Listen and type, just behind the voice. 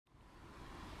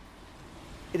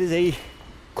It is a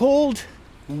cold,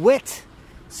 wet,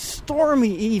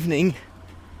 stormy evening,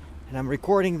 and I'm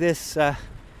recording this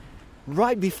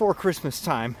right before Christmas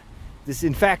time. This,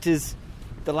 in fact, is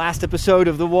the last episode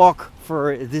of The Walk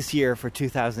for this year, for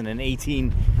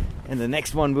 2018, and the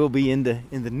next one will be in the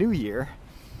new year.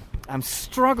 I'm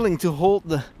struggling to hold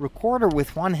the recorder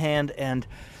with one hand and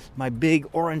my big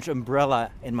orange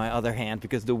umbrella in my other hand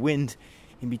because the wind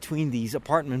in between these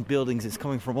apartment buildings is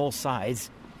coming from all sides.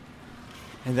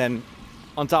 And then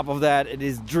on top of that, it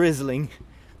is drizzling.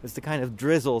 It's the kind of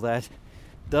drizzle that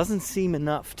doesn't seem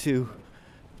enough to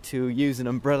use an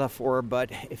umbrella for, but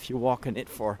if you walk in it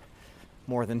for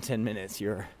more than 10 minutes,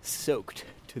 you're soaked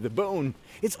to the bone.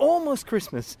 It's almost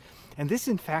Christmas, and this,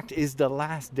 in fact, is the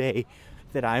last day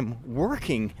that I'm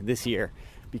working this year,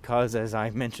 because, as I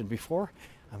mentioned before,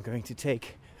 I'm going to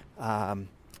take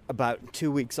about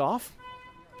 2 weeks off.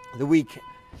 The week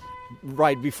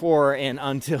right before and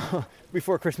until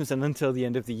before Christmas and until the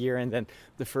end of the year, and then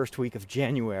the first week of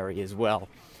January as well.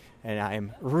 And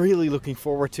I'm really looking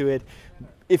forward to it.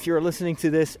 If you're listening to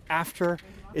this after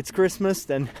it's Christmas,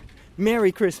 then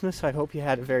Merry Christmas. I hope you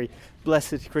had a very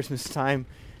blessed Christmas time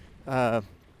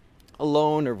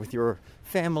alone or with your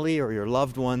family or your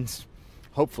loved ones.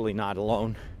 Hopefully not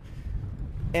alone.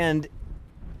 And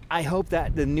I hope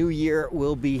that the new year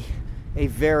will be a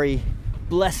very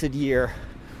blessed year.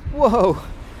 Whoa!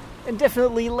 And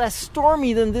definitely less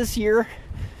stormy than this year.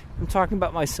 I'm talking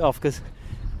about myself, because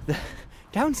the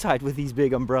downside with these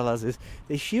big umbrellas is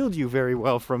they shield you very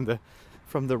well from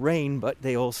the rain, but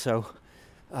they also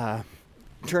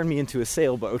turn me into a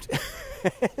sailboat.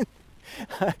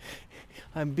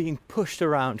 I'm being pushed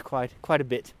around quite a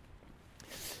bit.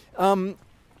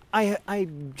 I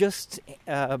just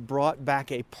brought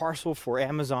back a parcel for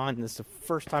Amazon. This is the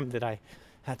first time that I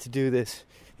had to do this.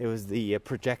 It was the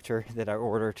projector that I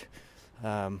ordered,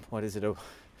 2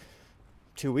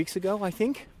 weeks ago, I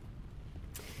think.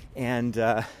 And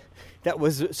that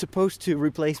was supposed to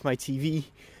replace my TV,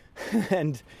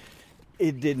 and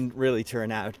it didn't really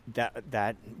turn out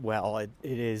that well. It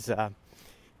is,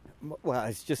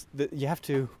 it's just that you have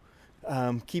to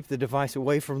keep the device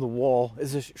away from the wall.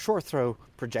 It's a short throw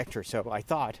projector, so I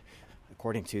thought,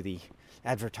 according to the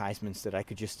advertisements, that I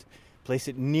could just place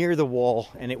it near the wall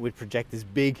and it would project this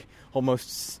big,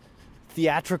 almost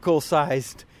theatrical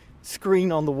sized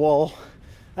screen on the wall.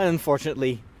 And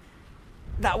unfortunately,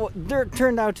 that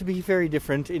turned out to be very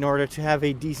different. In order to have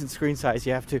a decent screen size,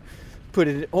 you have to put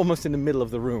it almost in the middle of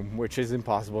the room, which is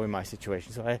impossible in my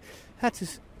situation. So I had to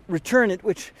return it,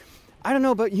 which, I don't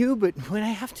know about you, but when I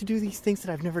have to do these things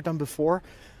that I've never done before,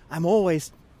 I'm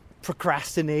always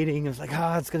procrastinating. I was like,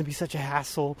 it's going to be such a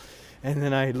hassle. And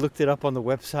then I looked it up on the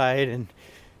website, and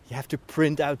you have to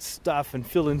print out stuff and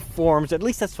fill in forms. At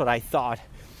least that's what I thought.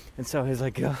 And so I was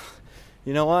like, you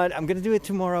know what? I'm going to do it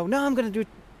tomorrow. No, I'm going to do it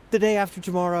the day after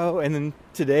tomorrow. And then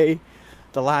today,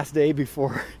 the last day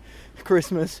before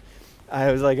Christmas,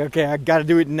 I was like, okay, I got to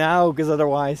do it now, because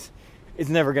otherwise it's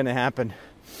never going to happen.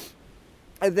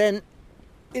 And then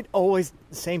it always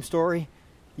the same story.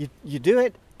 You do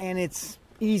it, and it's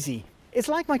easy. It's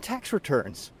like my tax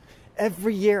returns.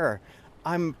 Every year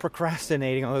I'm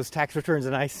procrastinating on those tax returns,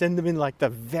 and I send them in like the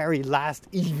very last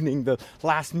evening, the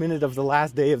last minute of the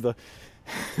last day of the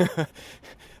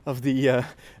of the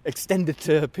extended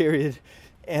period,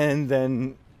 and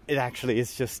then it actually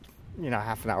is just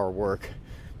half an hour work,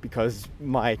 because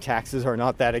my taxes are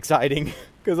not that exciting,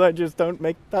 because I just don't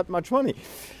make that much money.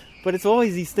 But it's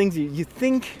always these things you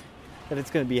think that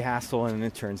it's going to be a hassle, and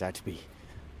it turns out to be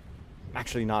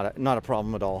actually not a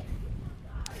problem at all.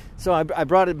 So I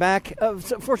brought it back.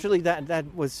 So fortunately,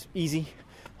 that was easy.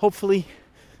 Hopefully,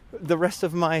 the rest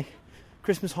of my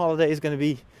Christmas holiday is going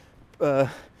to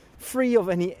be free of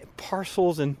any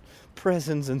parcels and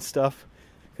presents and stuff,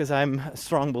 because I'm a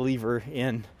strong believer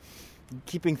in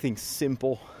keeping things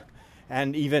simple.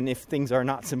 And even if things are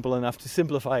not simple enough, to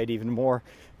simplify it even more.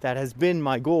 That has been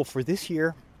my goal for this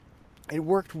year. It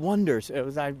worked wonders.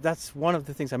 That's one of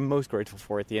the things I'm most grateful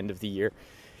for at the end of the year,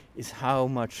 is how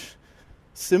much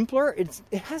simpler. It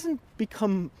hasn't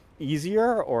become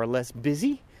easier or less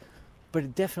busy, but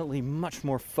it's definitely much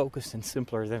more focused and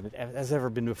simpler than it has ever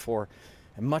been before.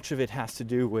 And much of it has to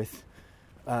do with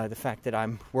the fact that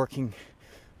I'm working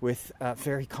with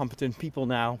very competent people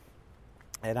now,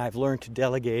 and I've learned to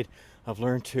delegate. I've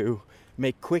learned to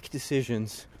make quick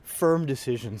decisions, firm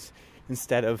decisions,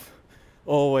 instead of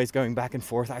always going back and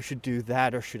forth. I should do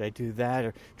that, or should I do that,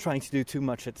 or trying to do too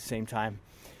much at the same time.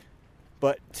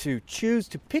 But to choose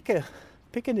to pick an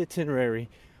itinerary,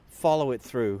 follow it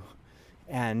through,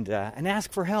 and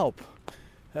ask for help.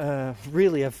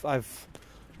 Really, I've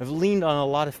leaned on a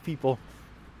lot of people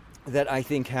that I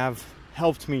think have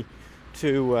helped me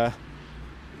to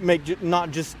make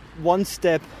not just one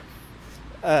step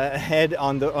ahead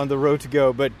on the road to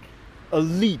go, but a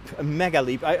mega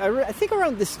leap. I think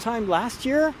around this time last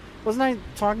year, wasn't I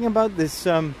talking about this,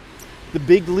 the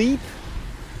big leap?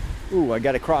 Ooh, I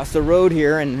got to cross the road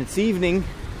here, and it's evening,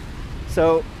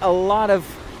 so a lot of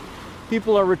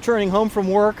people are returning home from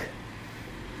work,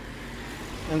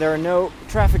 and there are no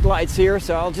traffic lights here,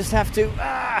 so I'll just have to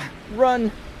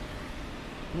run.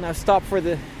 Now stop for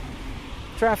the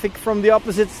traffic from the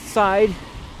opposite side.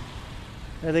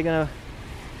 Are they gonna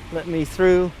let me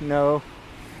through? No,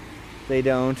 they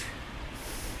don't.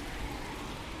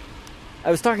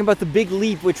 I was talking about The Big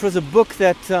Leap, which was a book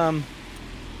that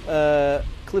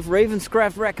Cliff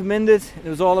Ravenscraft recommended. It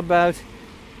was all about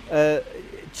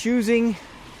choosing,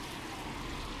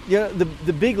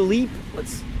 the big leap.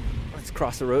 Let's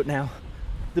cross the road now.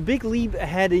 The big leap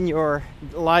ahead in your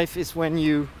life is when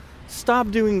you stop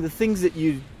doing the things that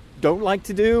you don't like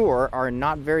to do or are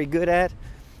not very good at.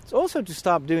 It's also to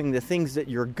stop doing the things that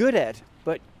you're good at,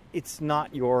 but it's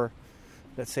not your,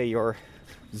 let's say, your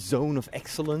zone of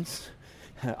excellence.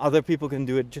 Other people can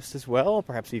do it just as well,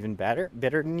 perhaps even better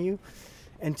than you.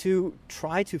 And to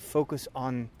try to focus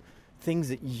on things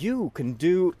that you can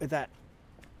do that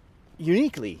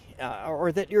uniquely,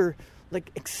 or that you're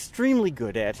like extremely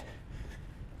good at.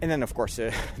 And then, of course,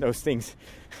 those things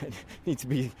need to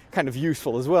be kind of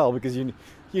useful as well, because you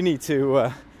need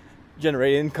to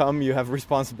generate income, you have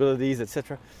responsibilities,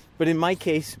 etc. But in my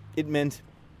case, it meant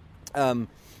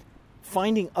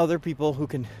finding other people who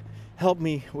can help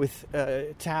me with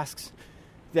tasks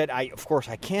that of course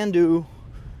I can do,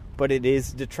 but it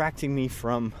is detracting me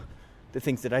from the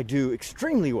things that I do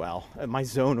extremely well, my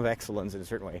zone of excellence in a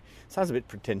certain way. Sounds a bit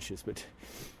pretentious, but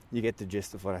you get the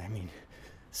gist of what I mean.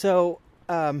 So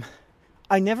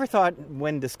I never thought,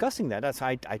 when discussing that, that's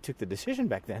I took the decision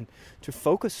back then to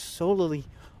focus solely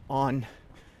on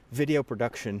video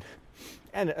production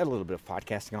and a little bit of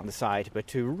podcasting on the side, but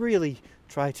to really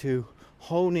try to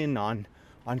hone in on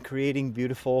creating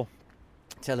beautiful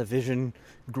television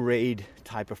grade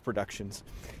type of productions,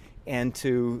 and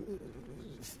to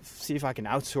see if I can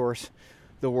outsource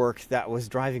the work that was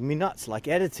driving me nuts, like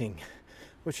editing,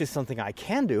 which is something I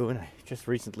can do. And I just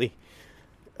recently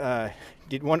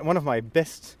did one of my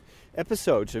best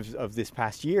episodes of this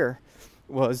past year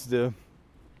was the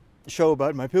show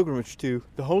about my pilgrimage to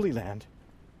the Holy Land,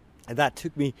 and that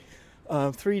took me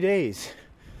 3 days.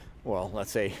 Well,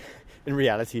 let's say in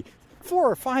reality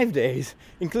 4 or 5 days,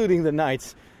 including the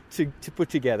nights, to put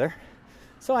together.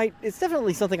 So it's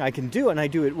definitely something I can do, and I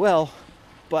do it well,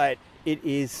 but it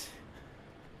is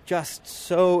just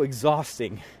so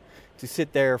exhausting to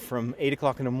sit there from 8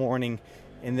 o'clock in the morning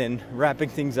and then wrapping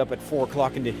things up at 4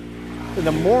 o'clock in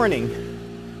the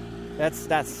morning.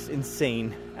 That's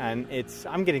insane, and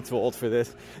I'm getting too old for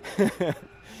this.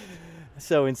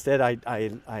 So instead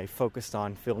I focused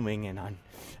on filming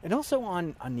and also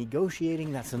on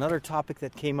negotiating. That's another topic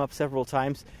that came up several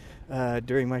times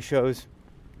during my shows.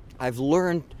 I've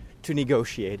learned to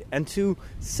negotiate and to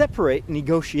separate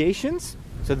negotiations,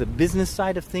 so the business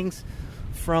side of things,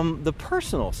 from the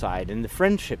personal side and the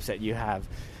friendships that you have.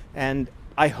 And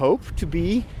I hope to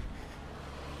be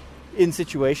in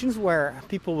situations where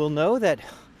people will know that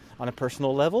on a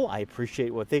personal level I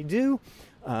appreciate what they do.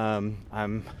 I'm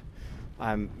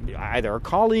either a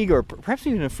colleague or perhaps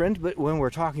even a friend, but when we're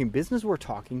talking business,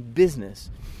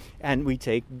 and we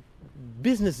take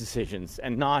business decisions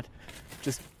and not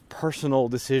just personal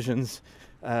decisions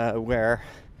where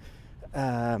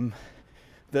the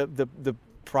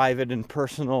private and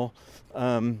personal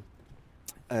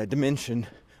dimension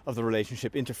of the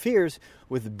relationship interferes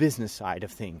with the business side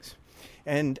of things.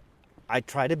 And I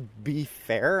try to be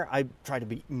fair. I try to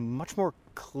be much more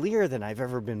clear than I've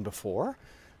ever been before.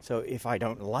 So if I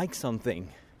don't like something,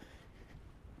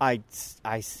 I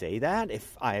say that.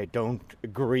 If I don't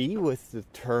agree with the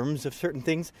terms of certain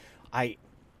things, I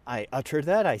utter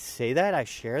that, I say that, I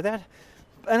share that.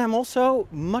 And I'm also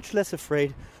much less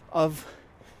afraid of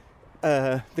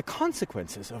the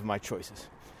consequences of my choices.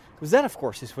 Because that, of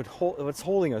course, is what's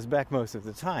holding us back most of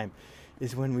the time,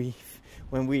 is when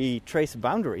we trace a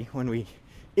boundary, when we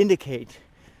indicate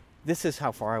this is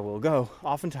how far I will go.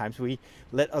 Oftentimes we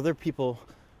let other people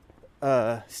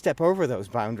step over those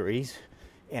boundaries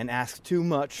and ask too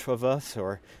much of us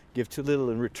or give too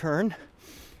little in return,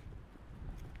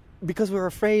 because we're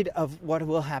afraid of what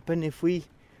will happen if we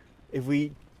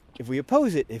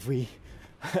oppose it, if we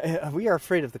are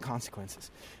afraid of the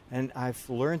consequences. And I've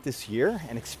learned this year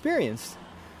and experienced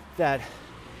that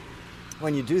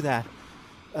when you do that,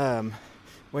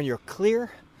 when you're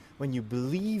clear, when you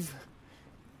believe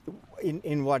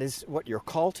in what you're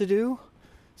called to do.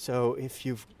 So if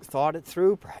you've thought it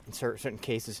through, perhaps in certain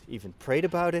cases even prayed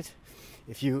about it,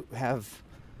 if you have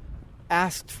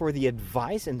asked for the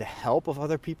advice and the help of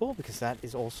other people, because that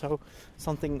is also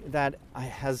something that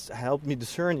has helped me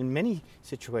discern in many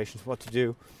situations what to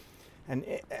do. And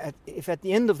if at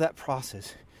the end of that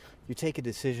process you take a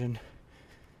decision,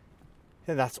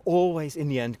 then that's always in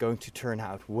the end going to turn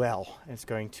out well. It's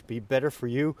going to be better for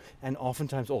you and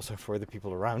oftentimes also for the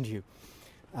people around you.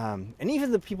 And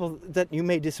even the people that you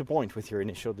may disappoint with your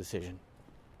initial decision.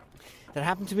 That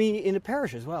happened to me in a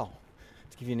parish as well.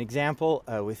 To give you an example,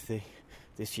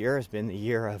 this year has been the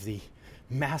year of the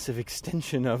massive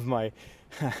extension of my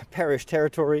parish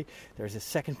territory. There's a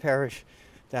second parish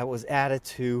that was added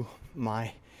to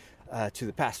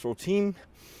the pastoral team.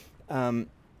 And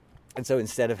so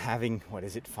instead of having,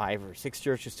 5 or 6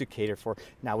 churches to cater for,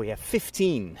 now we have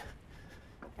 15.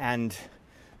 And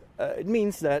it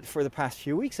means that for the past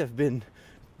few weeks I've been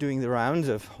doing the rounds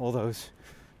of all those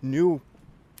new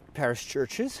parish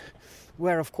churches,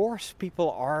 where of course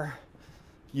people are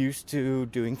used to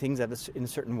doing things in a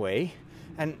certain way,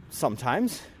 and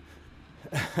sometimes,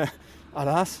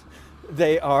 alas,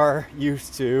 they are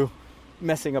used to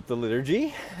messing up the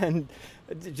liturgy and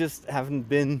just haven't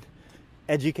been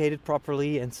educated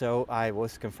properly. And so I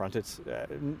was confronted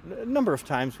a number of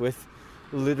times with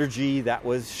liturgy that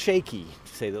was shaky,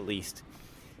 to say the least.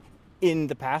 In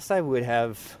the past, I would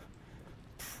have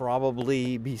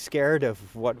probably be scared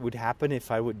of what would happen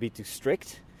if I would be too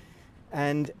strict.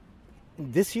 And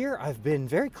this year, I've been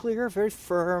very clear, very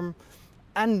firm,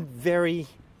 and very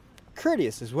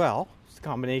courteous as well. It's a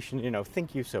combination,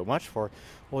 thank you so much for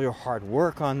all your hard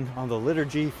work on the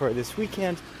liturgy for this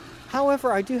weekend.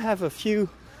 However, I do have a few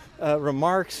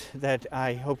remarks that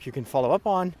I hope you can follow up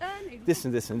on. This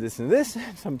and this and this and this.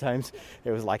 Sometimes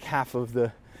it was like half of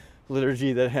the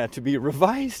liturgy that had to be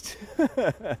revised.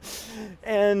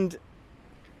 And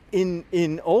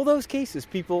in all those cases,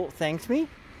 people thanked me.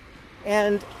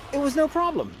 And it was no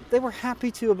problem. They were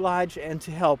happy to oblige and to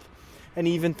help, and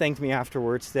even thanked me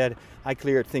afterwards that I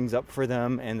cleared things up for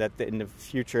them, and that in the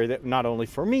future, that not only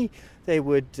for me, they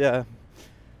would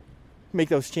make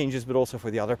those changes, but also for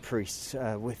the other priests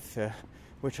with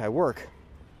which I work.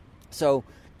 So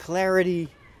clarity,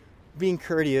 being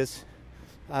courteous,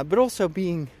 but also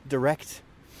being direct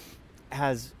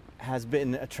has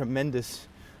been a tremendous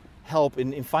help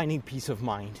in finding peace of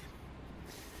mind.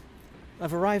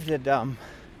 I've arrived at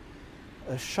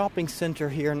a shopping center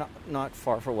here, not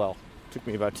far from, took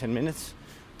me about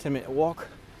 10-minute walk.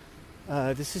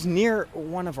 This is near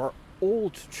one of our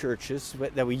old churches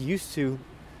that we used to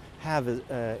have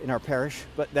in our parish,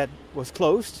 but that was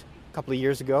closed a couple of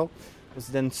years ago, was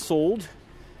then sold,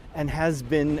 and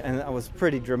that was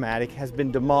pretty dramatic, has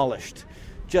been demolished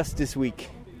just this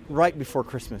week, right before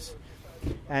Christmas.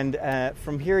 And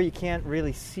from here you can't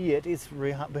really see it. It's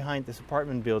behind this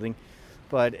apartment building.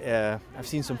 But I've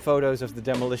seen some photos of the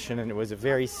demolition, and it was a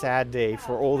very sad day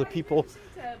for all the people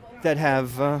that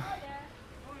have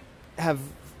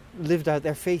lived out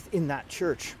their faith in that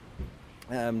church.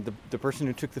 The person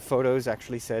who took the photos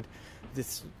actually said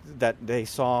that they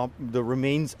saw the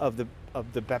remains of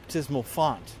the baptismal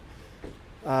font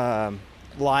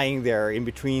lying there in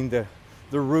between the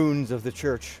ruins of the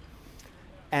church,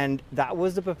 and that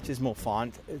was the baptismal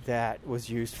font that was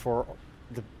used for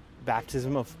the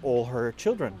baptism of all her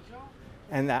children.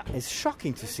 And that is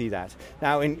shocking to see that.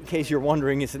 Now, in case you're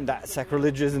wondering, isn't that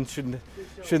sacrilegious, and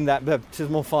shouldn't that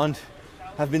baptismal font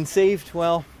have been saved?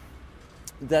 Well,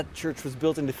 that church was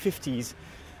built in the 50s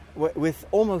with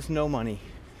almost no money.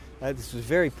 This was a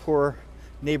very poor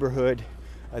neighborhood.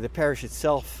 The parish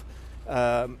itself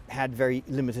had very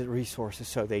limited resources,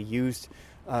 so they used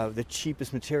the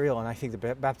cheapest material, and I think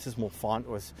the baptismal font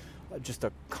was just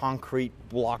a concrete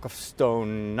block of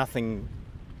stone, nothing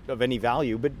of any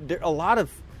value, but there are a lot of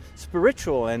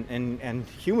spiritual and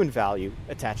human value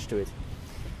attached to it.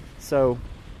 So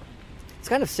it's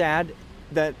kind of sad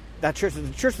that the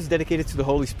church was dedicated to the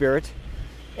Holy Spirit,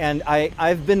 and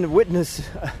I've been a witness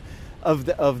of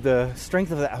the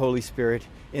strength of that Holy Spirit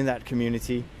in that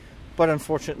community. But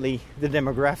unfortunately, the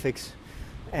demographics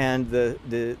and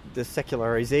the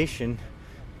secularization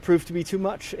proved to be too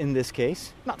much in this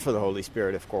case. Not for the Holy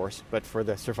Spirit, of course, but for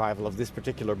the survival of this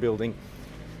particular building.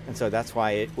 And so that's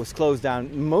why it was closed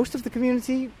down. Most of the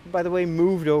community, by the way,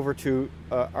 moved over to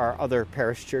our other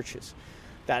parish churches.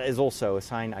 That is also a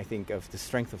sign, I think, of the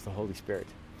strength of the Holy Spirit.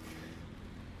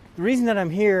 The reason that I'm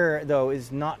here, though,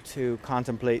 is not to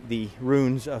contemplate the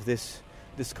ruins of this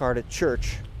discarded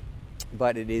church,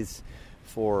 but it is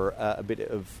for a bit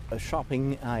of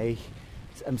shopping. I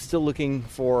am still looking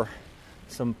for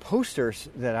some posters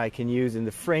that I can use in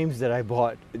the frames that I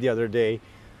bought the other day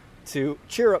to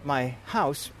cheer up my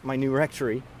house, my new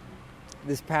rectory.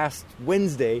 This past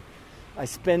Wednesday, I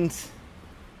spent,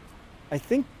 I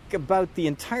think, about the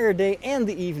entire day and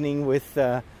the evening with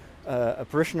a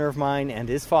parishioner of mine and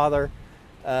his father,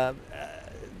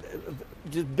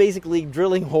 just basically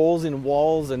drilling holes in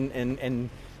walls and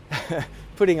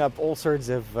putting up all sorts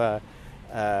of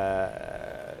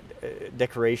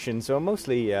decorations, so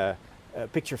mostly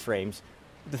picture frames.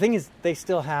 The thing is, they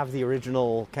still have the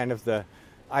original kind of the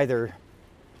either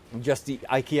just the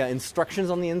IKEA instructions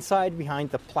on the inside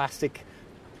behind the plastic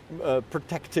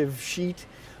protective sheet,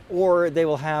 or they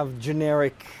will have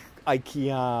generic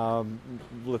IKEA,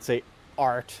 let's say,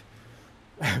 art.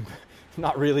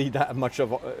 Not really that much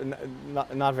of,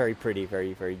 not very pretty,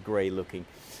 very, very gray looking.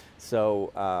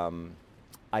 So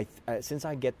since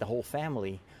I get the whole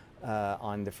family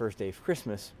on the first day of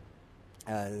Christmas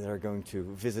that are going to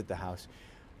visit the house,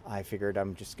 I figured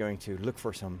I'm just going to look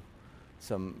for some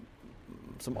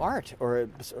art, or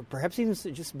perhaps even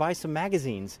just buy some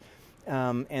magazines,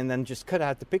 and then just cut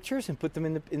out the pictures and put them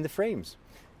in the frames.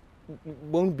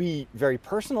 Won't be very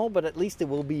personal, but at least it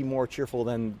will be more cheerful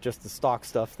than just the stock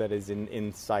stuff that is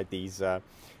inside these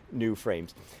new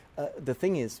frames. The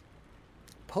thing is,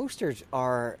 posters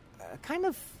are kind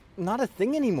of not a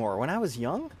thing anymore. When I was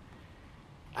young,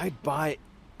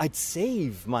 I'd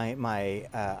save my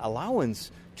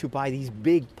allowance to buy these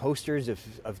big posters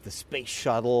of the space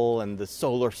shuttle and the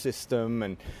solar system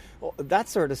and that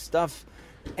sort of stuff,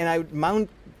 and I would mount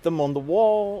them on the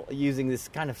wall using this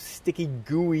kind of sticky,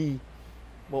 gooey,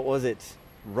 what was it,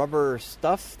 rubber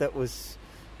stuff that was,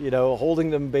 holding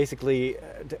them basically,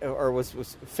 or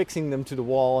was fixing them to the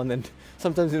wall, and then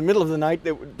sometimes in the middle of the night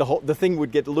the thing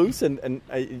would get loose, and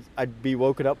I'd be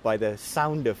woken up by the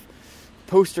sound of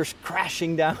posters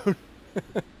crashing down.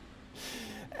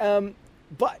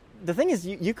 But the thing is,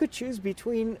 you could choose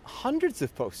between hundreds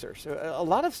of posters. A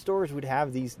lot of stores would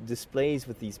have these displays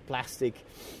with these plastic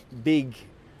big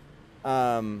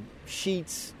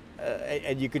sheets,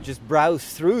 and you could just browse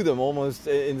through them almost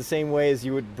in the same way as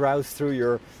you would browse through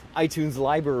your iTunes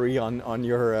library on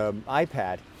your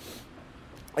iPad.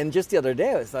 And just the other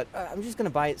day, I thought, I'm just going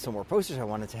to buy some more posters. I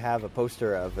wanted to have a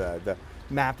poster of the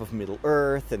map of Middle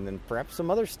Earth, and then perhaps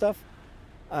some other stuff,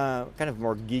 kind of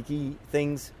more geeky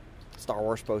things, Star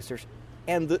Wars posters.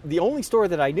 And the only store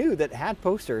that I knew that had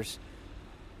posters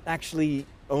actually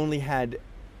only had,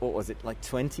 what was it, like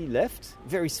 20 left?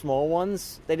 Very small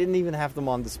ones. They didn't even have them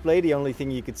on display. The only thing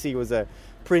you could see was a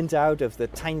printout of the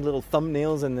tiny little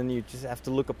thumbnails, and then you just have to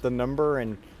look up the number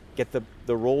and get the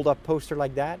rolled up poster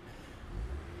like that.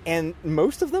 And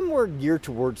most of them were geared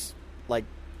towards, like,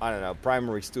 I don't know,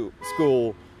 primary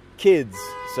school kids.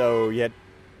 So you had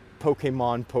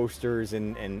Pokemon posters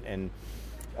and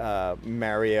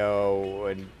Mario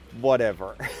and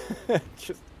whatever.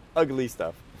 Just ugly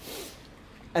stuff.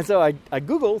 And so I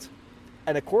Googled,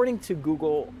 and according to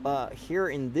Google, here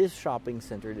in this shopping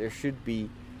center there should be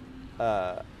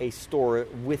a store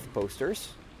with posters,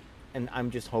 and I'm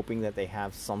just hoping that they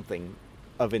have something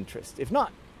of interest. If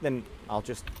not, then I'll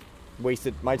just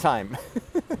wasted my time.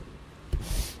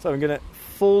 So I'm gonna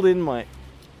fold in my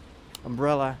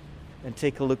umbrella and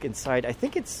take a look inside. I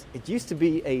think it used to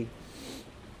be a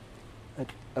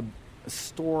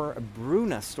store, a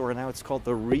Bruna store. Now it's called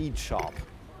the Reed Shop.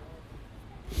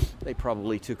 They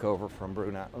probably took over from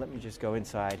Bruna. Let me just go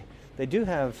inside. They do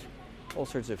have all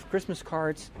sorts of Christmas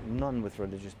cards, none with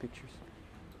religious pictures.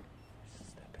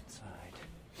 Step inside.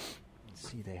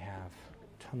 See, they have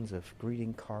tons of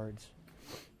greeting cards,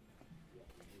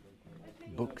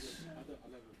 books.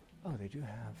 Oh, they do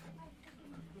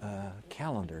have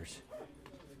calendars.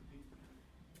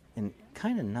 And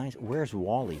kind of nice. Where's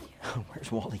Wally?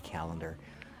 Where's Wally calendar?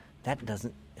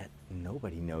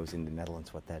 Nobody knows in the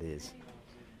Netherlands what that is.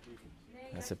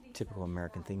 That's a typical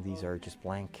American thing. These are just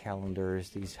blank calendars.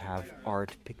 These have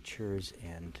art, pictures,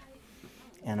 and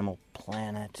Animal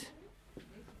Planet.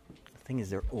 The thing is,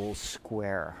 they're all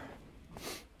square.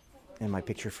 And my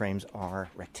picture frames are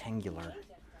rectangular.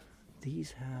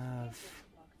 These have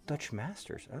Dutch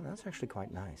Masters. Oh, that's actually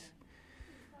quite nice.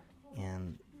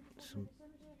 And some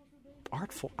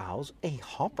Artful Owls, a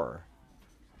Hopper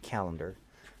calendar.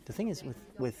 The thing is,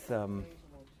 with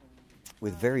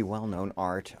very well-known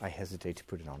art, I hesitate to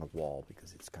put it on a wall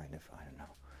because it's kind of, I don't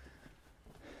know.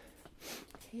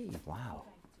 Hey, wow.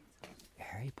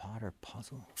 Harry Potter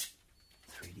puzzle.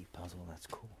 3D puzzle, that's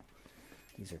cool.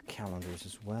 These are calendars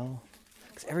as well,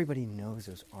 because everybody knows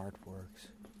those artworks.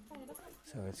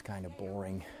 So it's kind of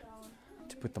boring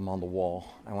to put them on the wall.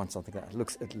 I want something that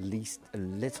looks at least a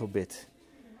little bit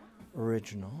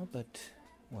original, but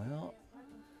Well,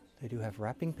 they do have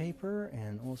wrapping paper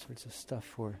and all sorts of stuff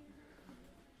for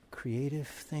creative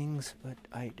things, but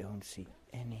I don't see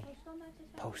any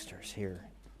posters here.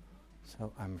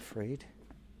 So I'm afraid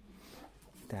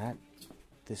that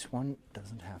this one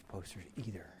doesn't have posters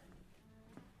either.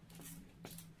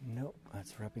 Nope,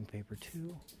 that's wrapping paper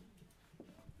too.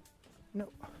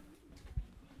 Nope.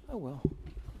 Oh well.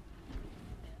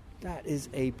 That is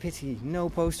a pity. No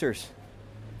posters.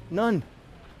 None.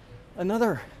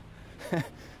 Another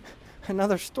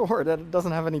store that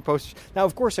doesn't have any posters. Now,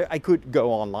 of course, I could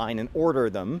go online and order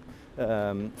them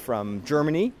from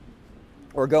Germany,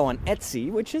 or go on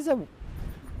Etsy, which is a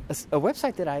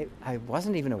website that I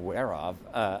wasn't even aware of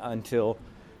until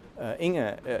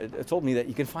Inge told me that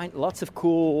you can find lots of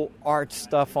cool art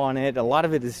stuff on it. A lot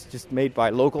of it is just made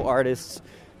by local artists,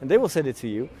 and they will send it to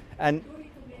you. And,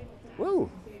 whoa,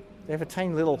 they have a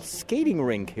tiny little skating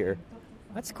rink here.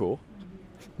 That's cool.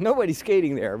 Nobody's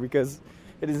skating there because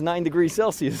it is 9 degrees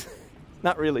Celsius.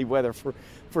 Not really weather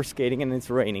for skating, and it's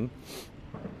raining.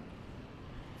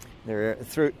 There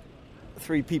are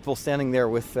three people standing there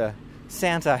with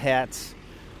Santa hats.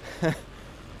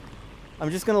 I'm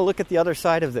just going to look at the other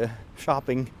side of the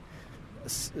shopping,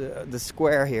 the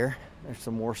square here. There's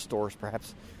some more stores,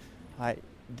 perhaps.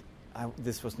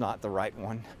 This was not the right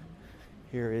one.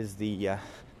 Here is the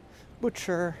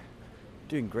butcher,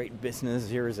 doing great business.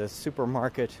 Here is a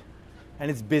supermarket, and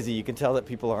it's busy. You can tell that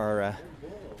people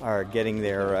are getting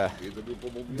their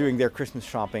doing their Christmas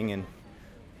shopping and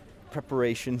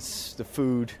preparations, the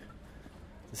food,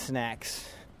 the snacks,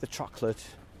 the chocolate.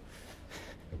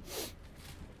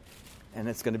 And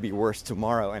it's going to be worse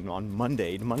tomorrow and on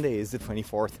Monday. Monday is the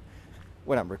 24th.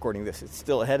 When I'm recording this, it's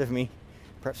still ahead of me.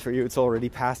 Perhaps for you it's already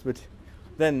passed, but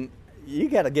then you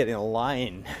got to get in a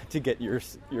line to get your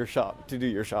shop, to do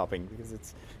your shopping, because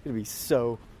it's going to be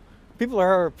so... People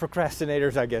are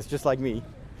procrastinators, I guess, just like me.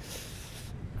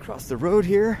 Across the road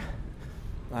here,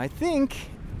 I think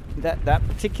that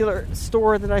particular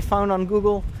store that I found on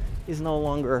Google is no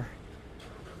longer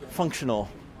functional.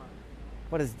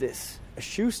 What is this? A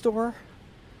shoe store?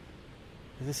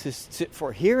 This is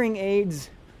for hearing aids.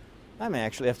 I may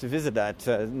actually have to visit that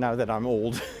now that I'm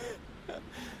old.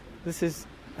 This is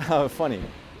funny.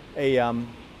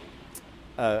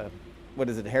 What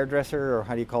is it? Hairdresser, or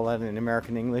how do you call that in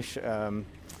American English? A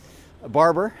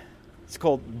barber. It's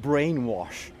called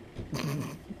Brainwash.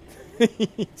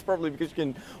 It's probably because you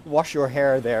can wash your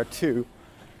hair there too.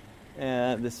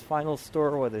 And this final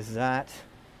store, what is that?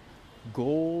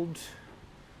 Gold.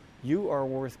 You are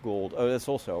worth gold. Oh, that's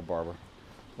also a barber.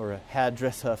 Or a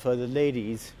hairdresser for the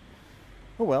ladies.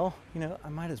 Oh well, I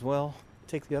might as well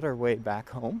take the other way back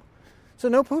home. So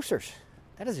no posters.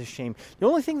 That is a shame. The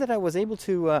only thing that I was able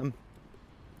to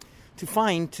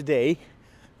find today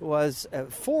was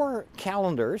 4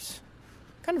 calendars.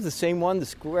 Kind of the same one, the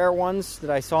square ones that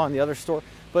I saw in the other store.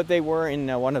 But they were in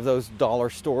one of those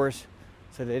dollar stores.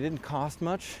 So they didn't cost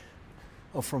much.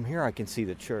 Oh, from here I can see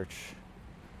the church.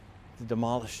 The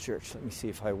demolished church. Let me see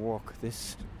if I walk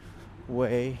this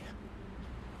way.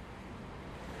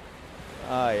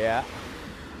 Yeah.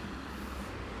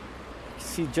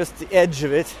 See just the edge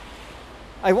of it.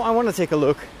 I want to take a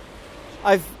look.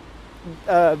 I've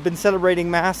been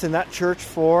celebrating Mass in that church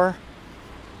for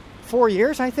 4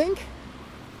 years, I think.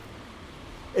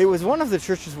 It was one of the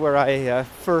churches where I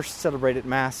first celebrated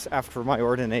Mass after my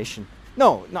ordination.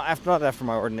 No, not after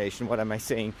my ordination. What am I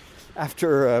saying?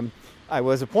 After I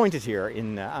was appointed here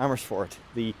in Amersfoort,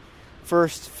 the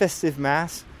first festive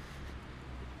Mass,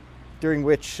 during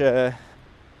which I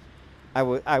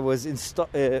was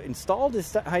installed.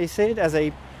 Is that how you say it?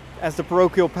 As the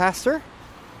parochial pastor.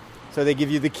 So they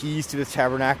give you the keys to the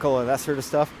tabernacle and that sort of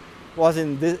stuff. Was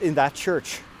in that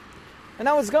church, and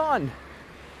now it's gone.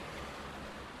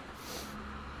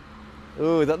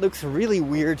 Oh, that looks really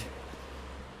weird.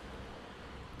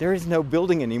 There is no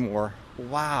building anymore.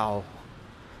 Wow,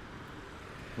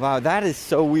 that is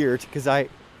so weird, because I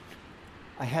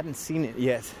hadn't seen it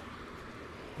yet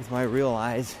with my real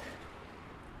eyes.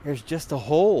 There's just a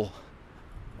hole,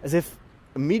 as if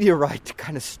a meteorite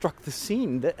kind of struck the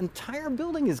scene. The entire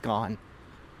building is gone.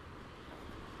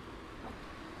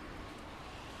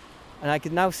 And I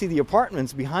can now see the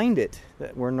apartments behind it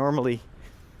that were normally...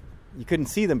 You couldn't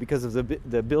see them because of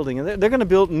the building. And they're going to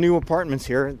build new apartments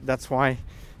here. That's why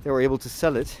they were able to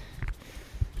sell it.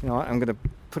 You know what? I'm going to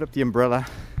put up the umbrella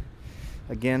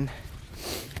again.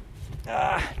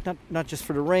 Not just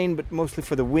for the rain, but mostly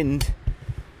for the wind.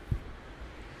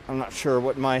 I'm not sure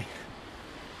what my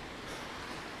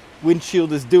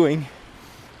windshield is doing.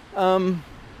 Whoa.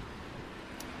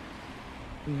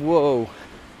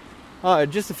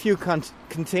 Just a few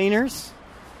containers.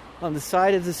 on the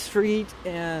side of the street,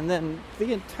 and then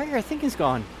the entire thing is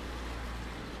gone.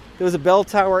 There was a bell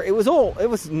tower. It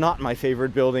was not my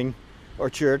favorite building or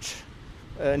church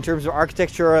in terms of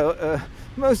architecture.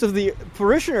 Most of the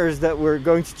parishioners that were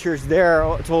going to church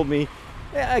there told me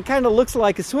it kind of looks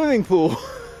like a swimming pool.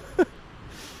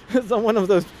 It's one of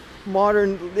those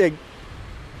modern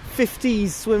 50s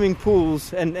swimming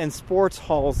pools and sports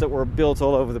halls that were built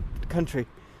all over the country.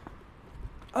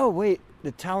 Oh wait,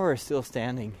 the tower is still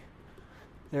standing.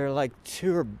 There are like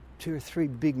two or three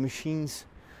big machines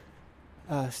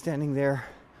standing there.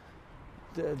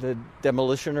 The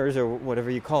demolitioners, or whatever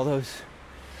you call those.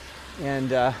 And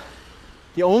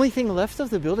the only thing left of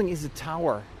the building is the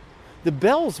tower. The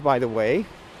bells, by the way,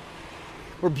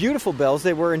 were beautiful bells.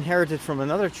 They were inherited from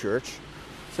another church.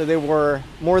 So they were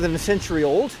more than a century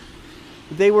old.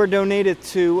 They were donated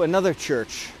to another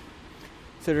church.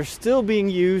 So they're still being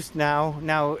used now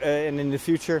and in the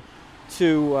future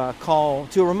to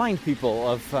remind people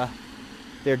of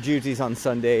their duties on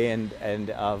Sunday and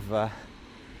of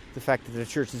the fact that the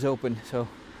church is open. So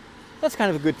that's kind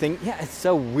of a good thing. Yeah, it's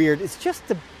so weird. It's just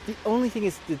the only thing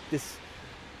is this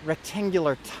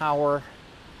rectangular tower,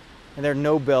 and there are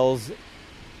no bells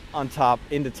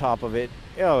in the top of it.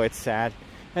 Oh, it's sad.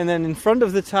 And then in front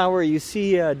of the tower, you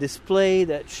see a display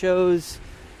that shows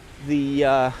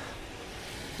the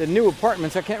new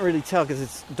apartments. I can't really tell because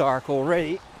it's dark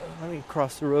already. Let me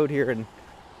cross the road here and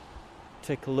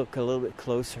take a look a little bit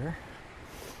closer.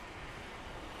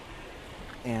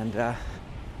 And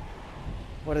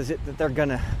what is it that they're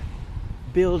gonna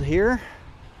build here?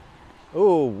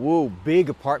 Oh, whoa, big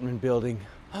apartment building.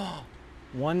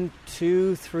 1,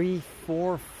 2, 3,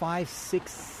 4, 5,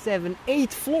 6, 7,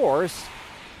 8 floors.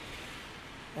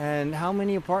 And how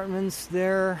many apartments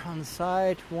there on the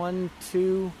side? 1,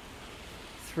 2,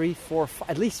 3, 4, 5,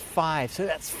 at least 5. So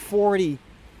that's 40,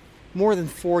 more than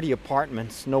 40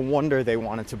 apartments. No wonder they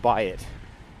wanted to buy it,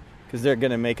 because they're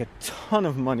going to make a ton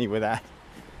of money with that.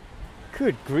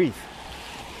 Good grief.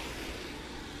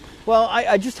 Well,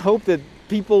 I just hope that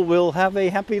people will have a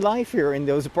happy life here in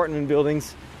those apartment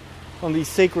buildings on these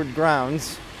sacred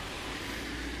grounds.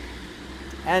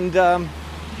 And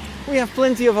we have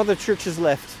plenty of other churches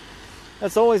left.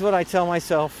 That's always what I tell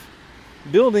myself.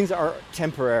 Buildings are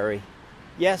temporary.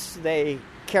 Yes, they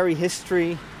carry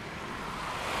history,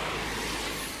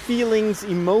 feelings,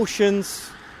 emotions,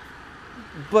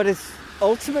 but it's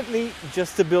ultimately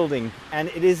just a building. And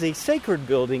it is a sacred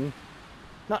building,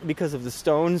 not because of the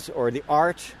stones or the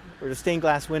art or the stained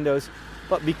glass windows,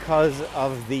 but because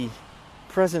of the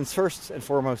presence, first and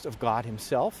foremost, of God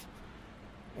Himself.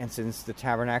 And since the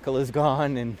tabernacle is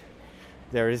gone and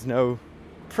there is no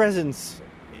presence,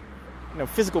 no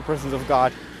physical presence of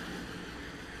God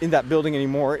in that building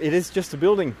anymore, it is just a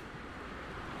building.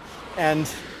 And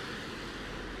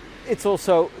it's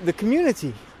also the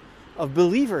community of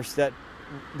believers that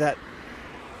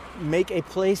make a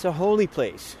place a holy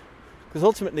place. Because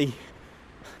ultimately,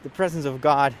 the presence of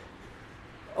God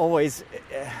always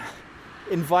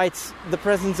invites the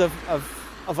presence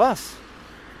of us,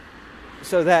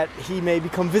 so that He may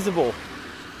become visible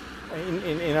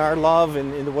in our love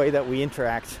and in the way that we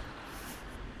interact.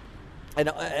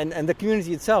 And the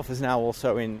community itself is now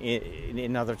also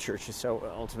in other churches. So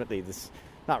ultimately, this is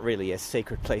not really a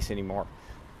sacred place anymore.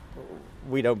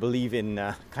 We don't believe in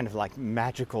kind of like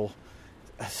magical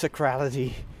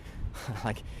sacrality,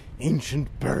 like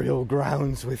ancient burial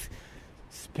grounds with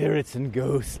spirits and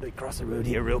ghosts. Let me cross the road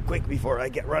here real quick before I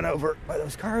get run over by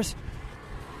those cars.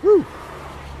 Woo!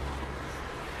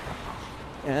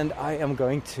 And I am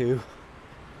going to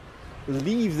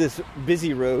leave this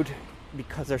busy road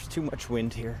because there's too much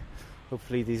wind here.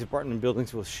 Hopefully these apartment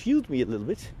buildings will shield me a little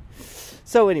bit.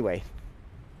 So anyway,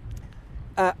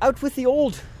 out with the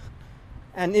old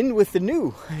and in with the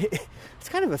new. It's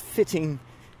kind of a fitting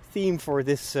theme for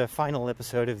this final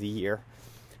episode of the year.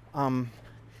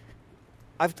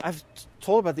 I've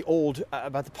told about the old,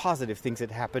 about the positive things that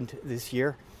happened this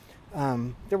year.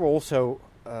 There were also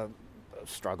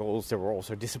struggles, there were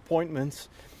also disappointments.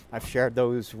 I've shared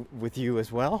those with you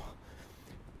as well.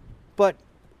 But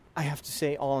I have to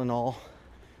say, all in all,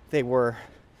 they were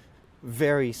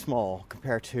very small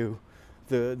compared to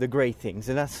the great things.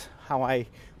 And that's how I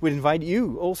would invite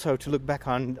you also to look back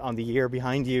on the year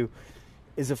behind you.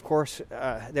 Is, of course,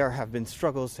 there have been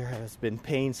struggles, there has been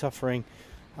pain, suffering,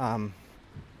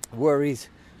 worries,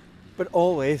 but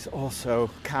always also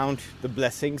count the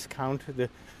blessings, count the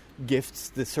gifts,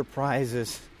 the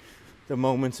surprises, the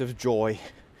moments of joy.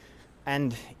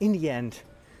 And in the end,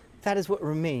 that is what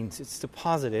remains. It's the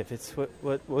positive. It's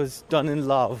what was done in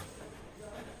love.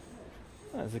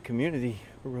 There's a community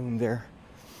room there.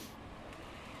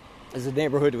 is a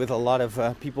neighborhood with a lot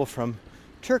of people from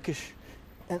Turkish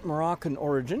and Moroccan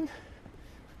origin.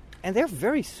 And they're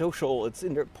very social. It's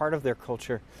part of their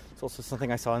culture. It's also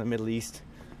something I saw in the Middle East.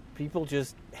 People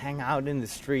just hang out in the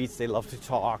streets. They love to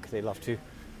talk. They love to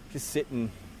just sit and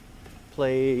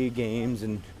play games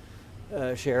and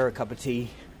share a cup of tea.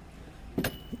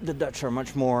 The Dutch are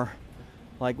much more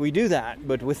like we do that,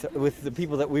 but with the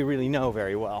people that we really know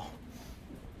very well.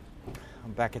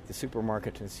 I'm back at the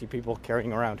supermarket and see people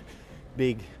carrying around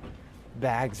big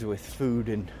bags with food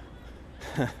and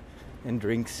and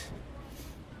drinks.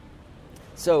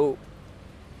 So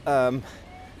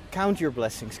count your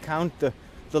blessings. Count the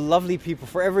lovely people.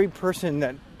 For every person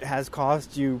that has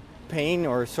caused you pain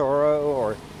or sorrow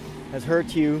or has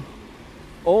hurt you,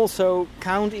 also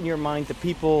count in your mind the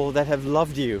people that have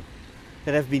loved you,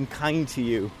 that have been kind to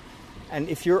you. And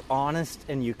if you're honest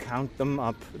and you count them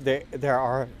up, there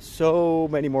are so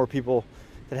many more people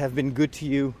that have been good to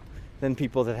you than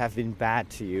people that have been bad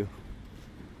to you.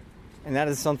 And that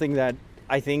is something that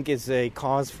I think is a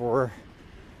cause for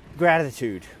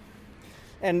gratitude.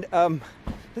 And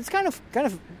this kind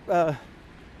of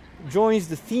joins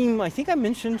the theme I think I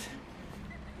mentioned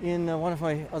in one of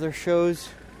my other shows.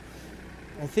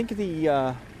 I think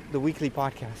the weekly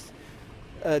podcast.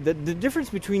 The difference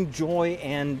between joy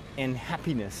and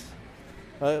happiness.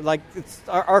 Like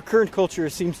our current culture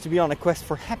seems to be on a quest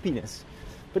for happiness.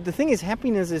 But the thing is,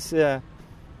 happiness is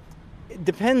it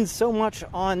depends so much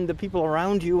on the people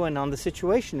around you and on the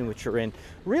situation in which you're in.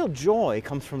 Real joy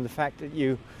comes from the fact that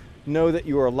you know that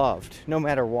you are loved, no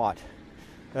matter what.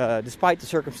 Despite the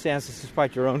circumstances,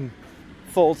 despite your own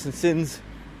faults and sins.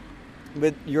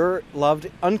 But you're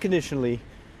loved unconditionally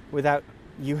without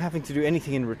you having to do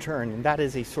anything in return. And that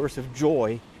is a source of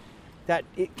joy that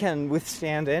it can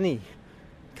withstand any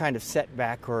kind of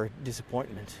setback or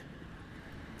disappointment.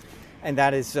 And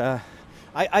that is, I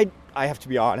have to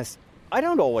be honest, I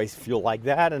don't always feel like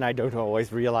that, and I don't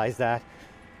always realize that.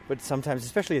 But sometimes,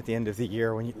 especially at the end of the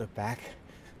year, when you look back,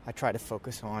 I try to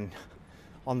focus on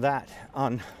that,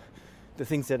 on the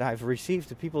things that I've received,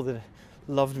 the people that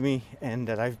loved me, and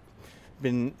that I've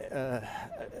been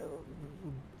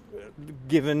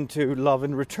given to love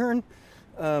in return.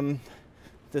 The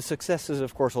successes,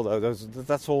 of course, although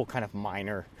that's all kind of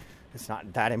minor, it's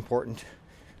not that important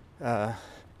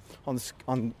on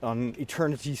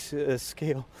eternity's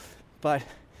scale. But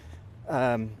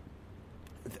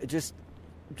just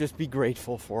be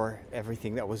grateful for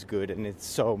everything that was good, and it's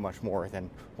so much more than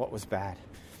what was bad.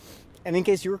 And in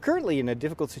case you are currently in a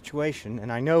difficult situation,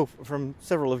 and I know from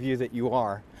several of you that you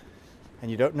are,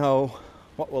 and you don't know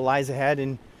what lies ahead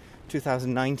in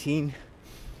 2019,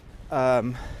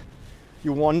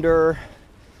 you wonder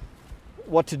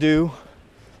what to do,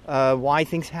 why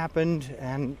things happened,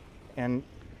 and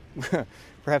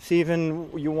perhaps even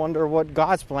you wonder what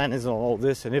God's plan is on all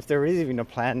this, and if there is even a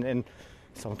plan. In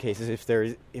some cases, if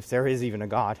there is even a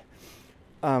God.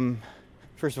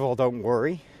 First of all, don't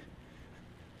worry,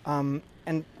 and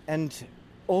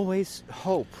always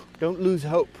hope. Don't lose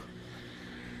hope.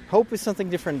 Hope is something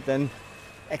different than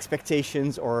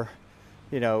expectations, or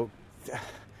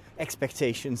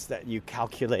expectations that you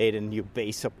calculate and you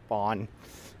base upon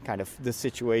kind of the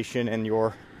situation and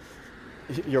your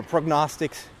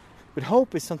prognostics. But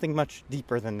hope is something much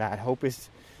deeper than that. Hope is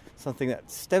something that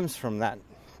stems from that,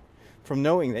 from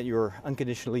knowing that you're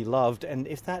unconditionally loved. And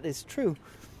if that is true,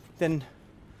 then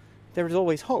there is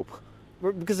always hope,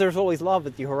 because there's always love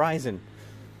at the horizon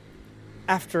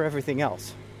after everything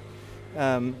else.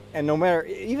 And no matter,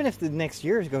 even if the next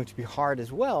year is going to be hard as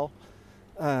well,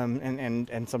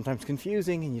 and sometimes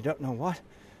confusing, and you don't know what,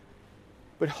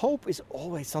 but hope is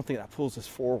always something that pulls us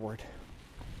forward.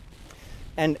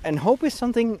 And hope is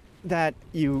something that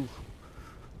you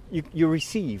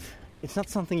receive. It's not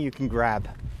something you can grab.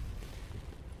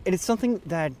 And it's something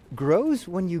that grows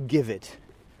when you give it.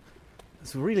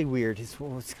 It's really weird. It's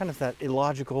kind of that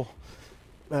illogical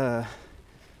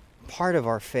part of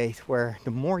our faith where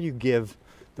the more you give,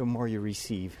 the more you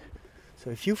receive. So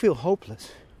if you feel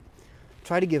hopeless,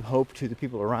 try to give hope to the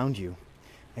people around you,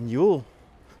 and you'll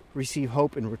receive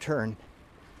hope in return.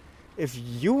 If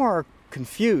you are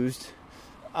confused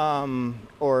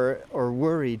or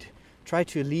worried, try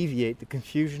to alleviate the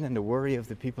confusion and the worry of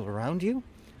the people around you,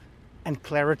 and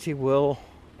clarity will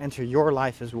enter your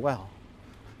life as well.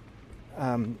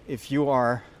 If you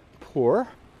are poor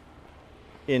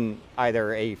in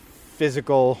either a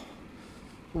physical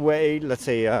way, let's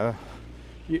say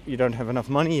you don't have enough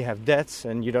money, you have debts,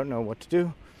 and you don't know what to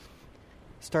do,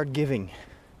 start giving,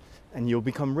 and you'll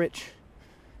become rich.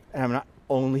 And I'm not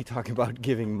only talking about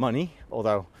giving money,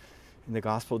 although in the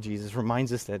gospel Jesus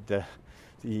reminds us that the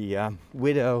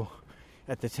widow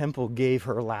at the temple gave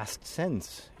her last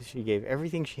cents. She gave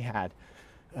everything she had,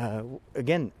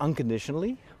 again,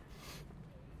 unconditionally,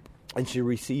 and she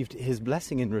received his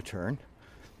blessing in return.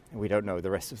 And we don't know the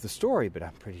rest of the story, but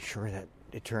I'm pretty sure that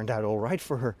it turned out all right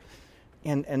for her.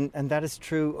 And that is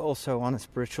true also on a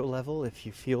spiritual level. If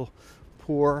you feel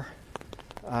poor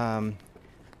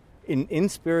in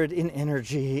spirit, in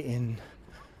energy, in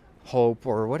hope,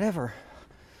 or whatever,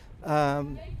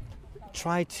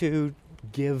 try to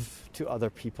give to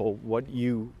other people what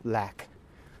you lack.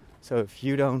 So if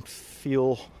you don't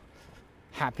feel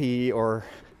happy or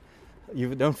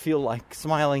you don't feel like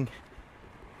smiling,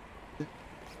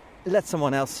 let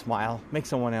someone else smile, make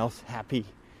someone else happy,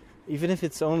 even if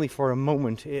it's only for a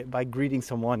moment, by greeting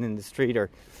someone in the street, or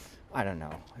I don't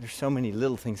know. There's so many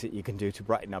little things that you can do to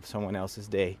brighten up someone else's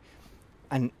day,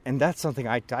 and that's something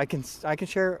I can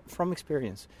share from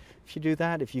experience. If you do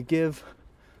that, if you give,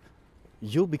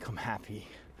 you'll become happy,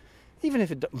 even if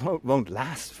it won't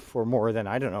last for more than,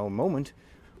 I don't know, a moment.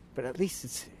 But at least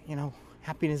it's,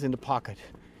 happiness in the pocket.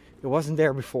 It wasn't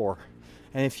there before,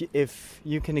 and if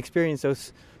you can experience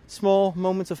those small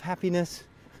moments of happiness,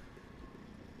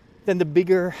 then the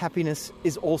bigger happiness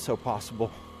is also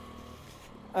possible.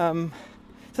 So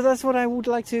that's what I would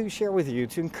like to share with you,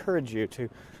 to encourage you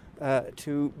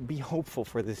to be hopeful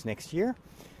for this next year,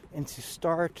 and to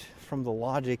start from the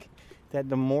logic that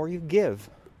the more you give,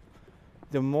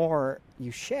 the more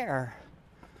you share,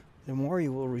 the more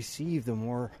you will receive, the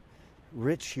more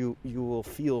rich you will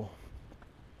feel.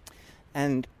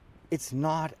 And it's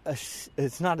not a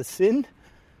sin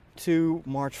to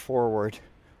march forward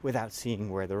without seeing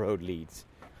where the road leads.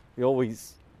 We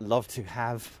always love to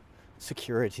have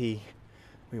security.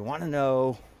 We want to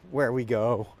know where we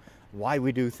go, why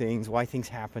we do things, why things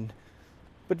happen.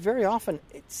 But very often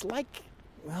it's like,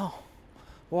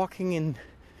 walking in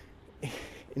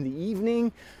the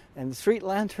evening, and the street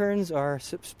lanterns are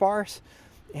sparse,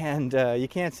 and you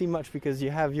can't see much because you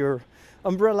have your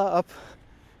umbrella up.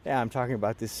 Yeah, I'm talking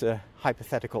about this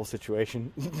hypothetical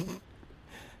situation.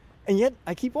 And yet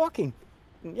I keep walking.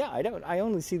 Yeah, I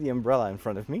only see the umbrella in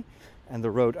front of me and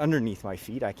the road underneath my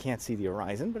feet. I can't see the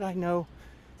horizon, but I know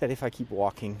that if I keep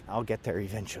walking, I'll get there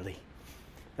eventually.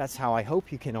 That's how I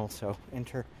hope you can also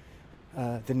enter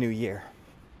the new year.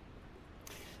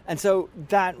 And so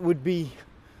that would be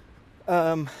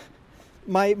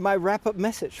my wrap-up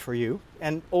message for you.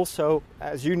 And also,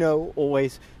 as you know,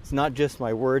 always, it's not just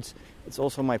my words, it's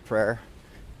also my prayer.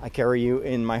 I carry you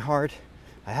in my heart.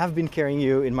 I have been carrying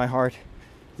you in my heart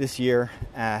this year.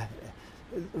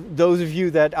 Those of you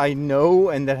that I know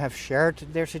and that have shared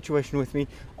their situation with me,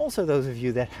 also those of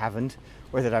you that haven't,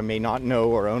 or that I may not know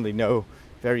or only know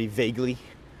very vaguely.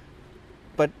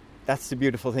 But that's the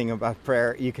beautiful thing about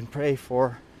prayer. You can pray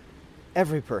for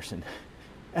every person.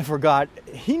 And for God,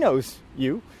 He knows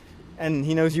you, and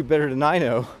He knows you better than I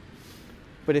know.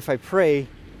 But if I pray,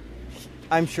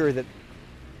 I'm sure that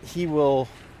He will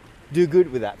do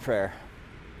good with that prayer.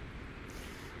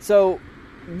 So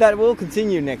that will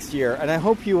continue next year, and I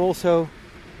hope you also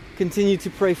continue to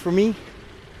pray for me,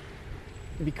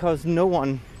 because no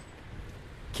one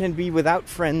can be without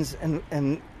friends,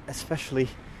 and especially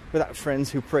without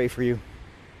friends who pray for you.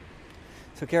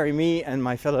 So carry me and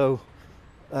my fellow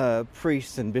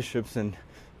priests and bishops and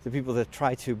the people that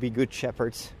try to be good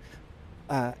shepherds,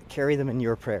 carry them in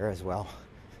your prayer as well.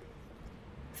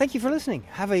 Thank you for listening.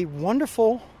 Have a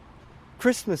wonderful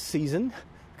Christmas season,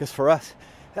 because for us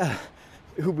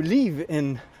who believe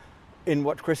in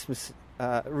what Christmas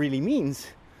really means,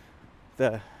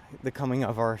 the coming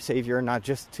of our Savior, not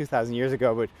just 2,000 years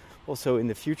ago, but also in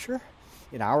the future,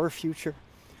 in our future,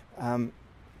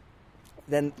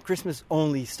 then Christmas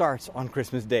only starts on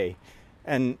Christmas Day.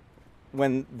 And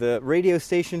when the radio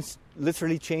stations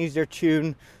literally change their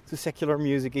tune to secular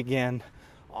music again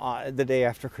the day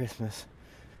after Christmas,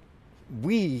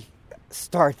 we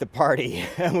start the party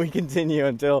and we continue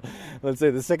until, let's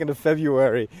say, the 2nd of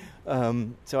February.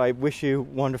 So I wish you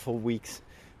wonderful weeks.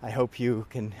 I hope you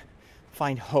can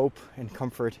find hope and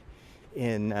comfort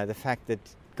in the fact that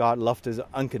God loved us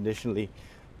unconditionally,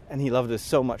 and He loved us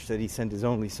so much that He sent His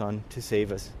only Son to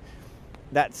save us.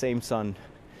 That same Son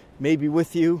may be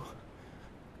with you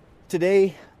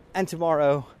today and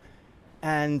tomorrow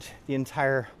and the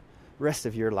entire rest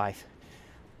of your life.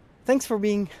 Thanks for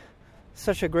being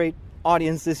such a great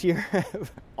audience this year.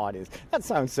 Audience, that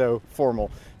sounds so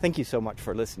formal. Thank you so much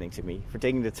for listening to me, for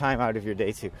taking the time out of your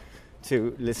day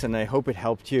to listen. I hope it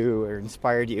helped you or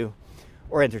inspired you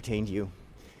or entertained you.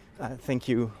 Thank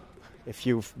you if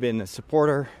you've been a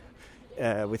supporter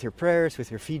with your prayers, with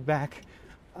your feedback,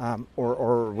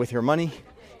 or with your money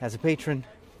as a patron.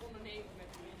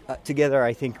 Together,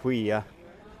 I think we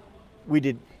we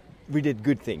did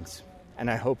good things. And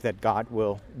I hope that God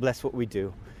will bless what we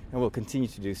do and will continue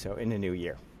to do so in the new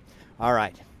year. All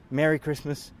right. Merry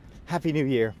Christmas. Happy New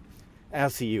Year. And I'll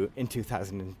see you in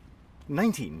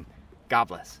 2019. God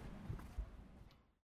bless.